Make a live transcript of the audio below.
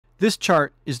This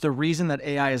chart is the reason that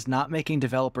AI is not making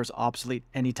developers obsolete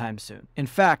anytime soon. In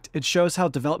fact, it shows how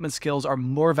development skills are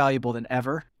more valuable than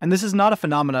ever, and this is not a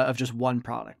phenomena of just one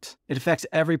product. It affects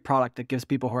every product that gives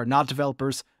people who are not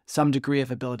developers some degree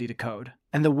of ability to code.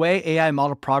 And the way AI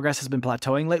model progress has been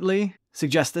plateauing lately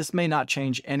suggests this may not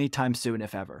change anytime soon,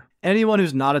 if ever. Anyone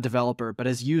who's not a developer but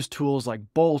has used tools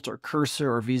like Bolt or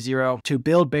Cursor or V0 to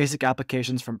build basic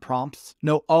applications from prompts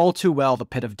know all too well the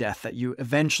pit of death that you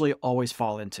eventually always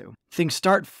fall into. Things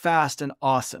start fast and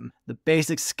awesome. The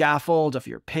basic scaffold of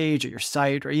your page or your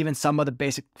site or even some of the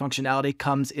basic functionality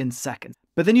comes in seconds.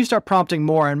 But then you start prompting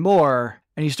more and more,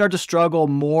 and you start to struggle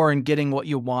more in getting what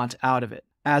you want out of it.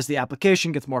 As the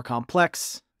application gets more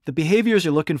complex, the behaviors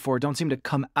you're looking for don't seem to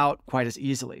come out quite as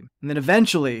easily. And then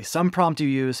eventually, some prompt you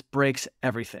use breaks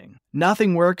everything.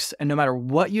 Nothing works, and no matter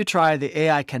what you try, the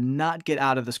AI cannot get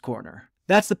out of this corner.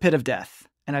 That's the pit of death,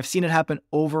 and I've seen it happen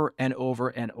over and over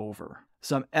and over.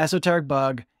 Some esoteric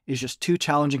bug is just too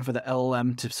challenging for the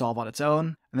LLM to solve on its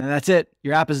own, and then that's it.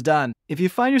 Your app is done. If you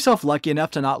find yourself lucky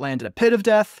enough to not land in a pit of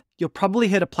death, you'll probably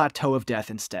hit a plateau of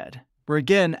death instead, where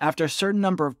again, after a certain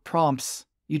number of prompts,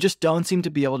 you just don't seem to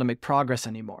be able to make progress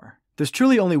anymore. There's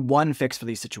truly only one fix for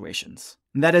these situations,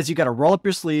 and that is you gotta roll up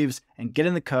your sleeves and get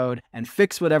in the code and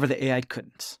fix whatever the AI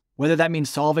couldn't. Whether that means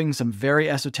solving some very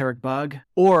esoteric bug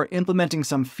or implementing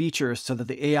some features so that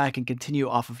the AI can continue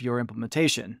off of your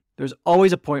implementation, there's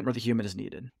always a point where the human is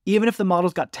needed. Even if the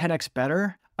model's got 10x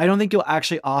better, I don't think you'll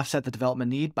actually offset the development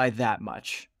need by that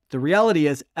much. The reality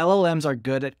is LLMs are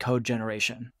good at code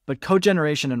generation, but code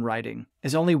generation and writing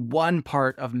is only one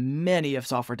part of many of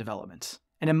software development.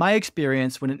 And in my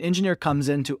experience, when an engineer comes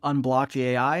in to unblock the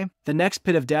AI, the next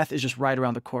pit of death is just right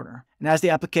around the corner. And as the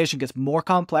application gets more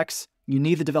complex, you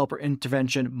need the developer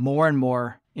intervention more and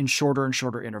more in shorter and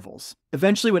shorter intervals.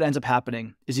 Eventually what ends up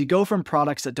happening is you go from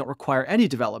products that don't require any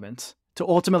development to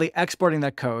ultimately exporting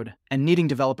that code and needing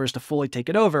developers to fully take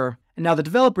it over. And now the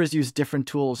developers use different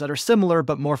tools that are similar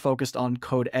but more focused on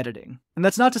code editing. And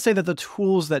that's not to say that the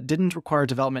tools that didn't require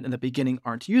development in the beginning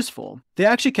aren't useful. They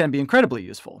actually can be incredibly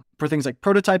useful for things like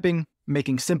prototyping,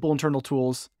 making simple internal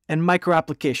tools, and micro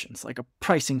applications like a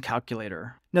pricing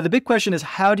calculator. Now the big question is,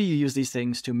 how do you use these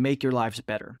things to make your lives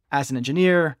better? As an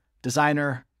engineer,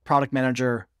 designer, product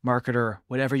manager, marketer,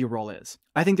 whatever your role is.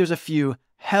 I think there's a few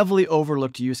heavily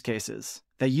overlooked use cases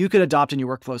that you could adopt in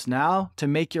your workflows now to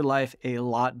make your life a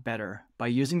lot better by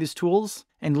using these tools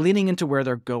and leaning into where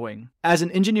they're going. As an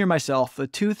engineer myself, the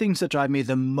two things that drive me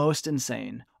the most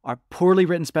insane are poorly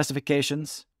written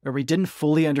specifications, where we didn't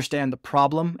fully understand the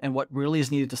problem and what really is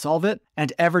needed to solve it,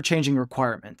 and ever-changing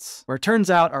requirements, where it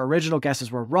turns out our original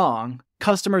guesses were wrong,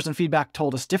 customers and feedback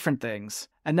told us different things,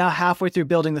 and now halfway through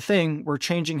building the thing, we're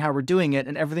changing how we're doing it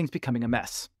and everything's becoming a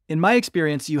mess. In my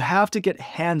experience, you have to get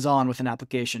hands-on with an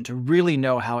application to really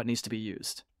know how it needs to be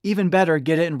used. Even better,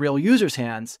 get it in real users'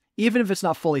 hands, even if it's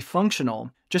not fully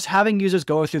functional. Just having users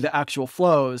go through the actual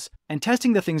flows and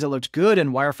testing the things that looked good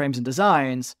in wireframes and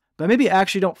designs, but maybe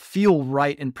actually don't feel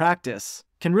right in practice,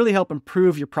 can really help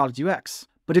improve your product UX.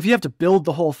 But if you have to build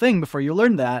the whole thing before you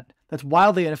learn that, that's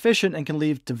wildly inefficient and can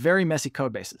lead to very messy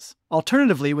code bases.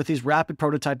 Alternatively, with these rapid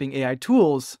prototyping AI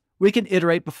tools, we can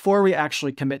iterate before we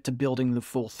actually commit to building the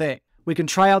full thing. We can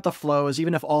try out the flows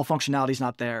even if all functionality is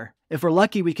not there. If we're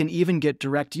lucky, we can even get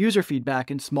direct user feedback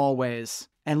in small ways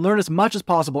and learn as much as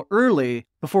possible early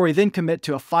before we then commit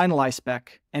to a finalized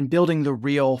spec and building the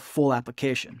real full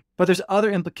application. But there's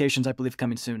other implications I believe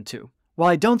coming soon too. While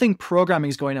I don't think programming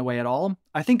is going away at all,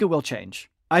 I think it will change.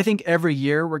 I think every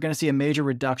year we're going to see a major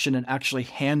reduction in actually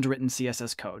handwritten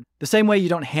CSS code. The same way you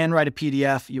don't handwrite a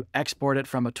PDF, you export it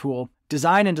from a tool.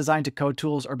 Design and design-to-code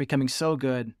tools are becoming so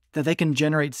good that they can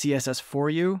generate CSS for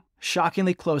you,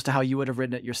 shockingly close to how you would have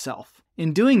written it yourself.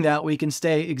 In doing that, we can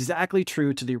stay exactly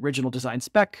true to the original design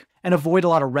spec and avoid a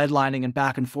lot of redlining and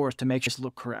back and forth to make this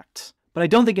look correct. But I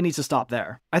don't think it needs to stop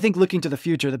there. I think looking to the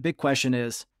future, the big question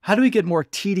is, how do we get more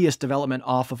tedious development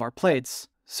off of our plates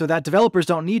so that developers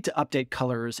don't need to update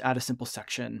colors, add a simple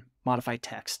section, modify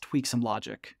text, tweak some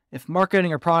logic? If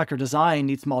marketing or product or design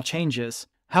need small changes,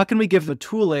 how can we give the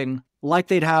tooling like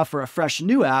they'd have for a fresh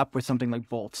new app with something like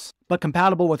Bolts, but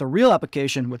compatible with a real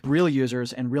application with real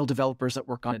users and real developers that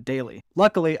work on it daily?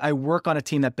 Luckily, I work on a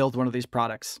team that built one of these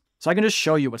products, so I can just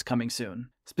show you what's coming soon,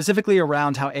 specifically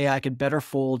around how AI could better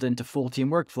fold into full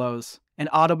team workflows and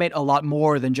automate a lot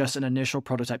more than just an initial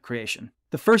prototype creation.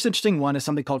 The first interesting one is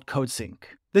something called Code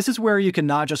Sync. This is where you can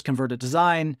not just convert a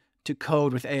design to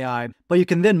code with AI, but you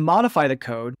can then modify the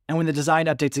code, and when the design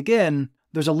updates again,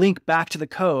 there's a link back to the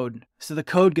code, so the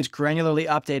code gets granularly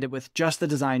updated with just the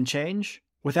design change,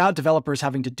 without developers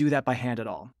having to do that by hand at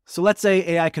all. So let's say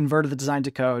AI converted the design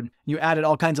to code, you added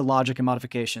all kinds of logic and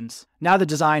modifications. Now the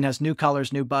design has new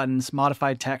colors, new buttons,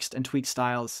 modified text, and tweaked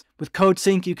styles. With Code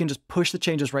Sync, you can just push the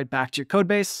changes right back to your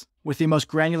codebase with the most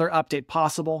granular update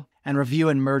possible and review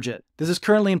and merge it. This is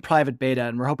currently in private beta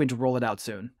and we're hoping to roll it out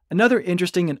soon. Another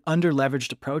interesting and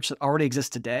under-leveraged approach that already exists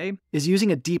today is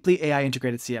using a deeply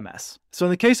AI-integrated CMS. So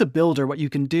in the case of Builder, what you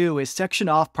can do is section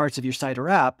off parts of your site or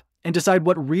app and decide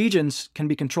what regions can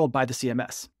be controlled by the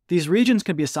CMS. These regions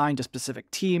can be assigned to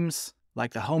specific teams,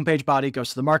 like the homepage body goes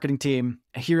to the marketing team,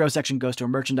 a hero section goes to a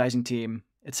merchandising team,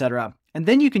 etc. And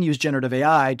then you can use generative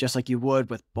AI just like you would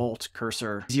with Bolt,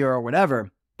 Cursor, Zero, or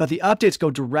whatever, but the updates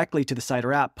go directly to the site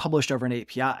or app published over an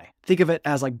API. Think of it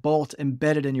as like Bolt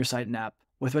embedded in your site and app,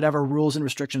 with whatever rules and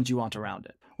restrictions you want around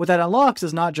it. What that unlocks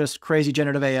is not just crazy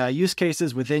generative AI use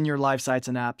cases within your live sites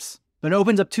and apps, but it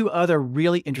opens up two other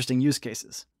really interesting use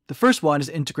cases. The first one is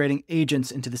integrating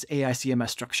agents into this AI CMS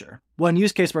structure. One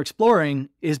use case we're exploring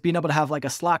is being able to have like a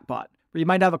Slack bot, where you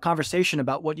might have a conversation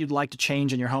about what you'd like to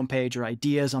change in your homepage or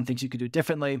ideas on things you could do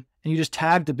differently, and you just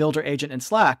tag the Builder agent in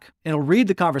Slack, and it'll read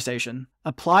the conversation,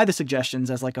 apply the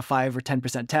suggestions as like a 5 or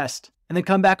 10% test, and then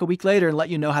come back a week later and let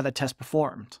you know how the test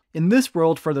performed. In this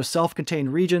world, for those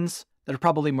self-contained regions that are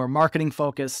probably more marketing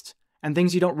focused, and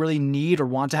things you don't really need or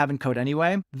want to have in code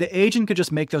anyway, the agent could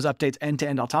just make those updates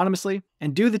end-to-end autonomously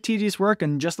and do the tedious work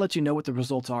and just let you know what the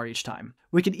results are each time.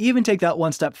 We can even take that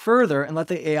one step further and let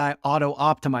the AI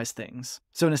auto-optimize things.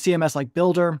 So in a CMS like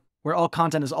Builder, where all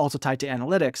content is also tied to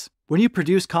analytics, when you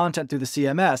produce content through the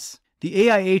CMS, the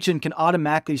AI agent can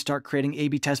automatically start creating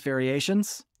A/B test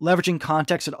variations, leveraging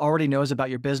context it already knows about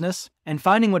your business, and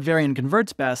finding what variant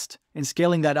converts best, and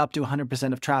scaling that up to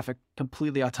 100% of traffic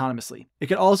completely autonomously. It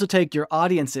can also take your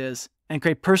audiences and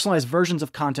create personalized versions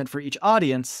of content for each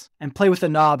audience, and play with the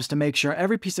knobs to make sure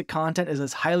every piece of content is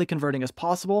as highly converting as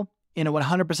possible in a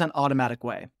 100% automatic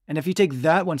way. And if you take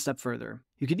that one step further,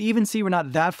 you can even see we're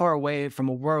not that far away from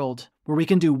a world where we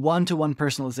can do one-to-one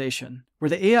personalization, where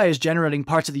the AI is generating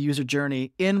parts of the user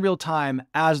journey in real time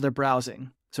as they're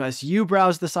browsing. So as you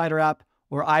browse the site or app,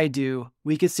 or I do,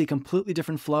 we could see completely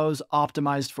different flows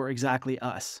optimized for exactly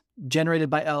us, generated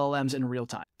by LLMs in real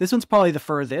time. This one's probably the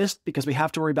furthest because we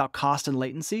have to worry about cost and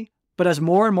latency, but as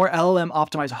more and more LLM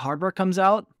optimized hardware comes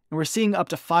out, and we're seeing up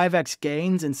to 5x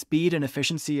gains in speed and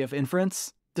efficiency of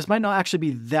inference, this might not actually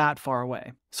be that far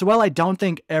away. So while I don't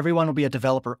think everyone will be a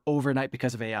developer overnight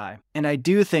because of AI, and I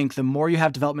do think the more you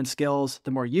have development skills,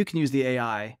 the more you can use the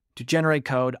AI to generate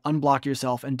code, unblock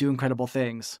yourself, and do incredible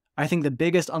things, I think the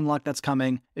biggest unlock that's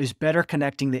coming is better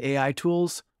connecting the AI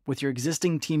tools with your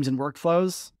existing teams and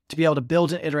workflows to be able to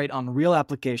build and iterate on real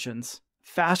applications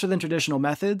faster than traditional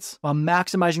methods while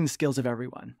maximizing the skills of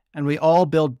everyone. And we all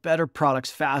build better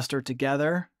products faster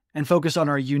together and focus on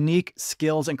our unique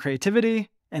skills and creativity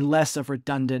and less of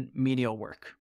redundant menial work.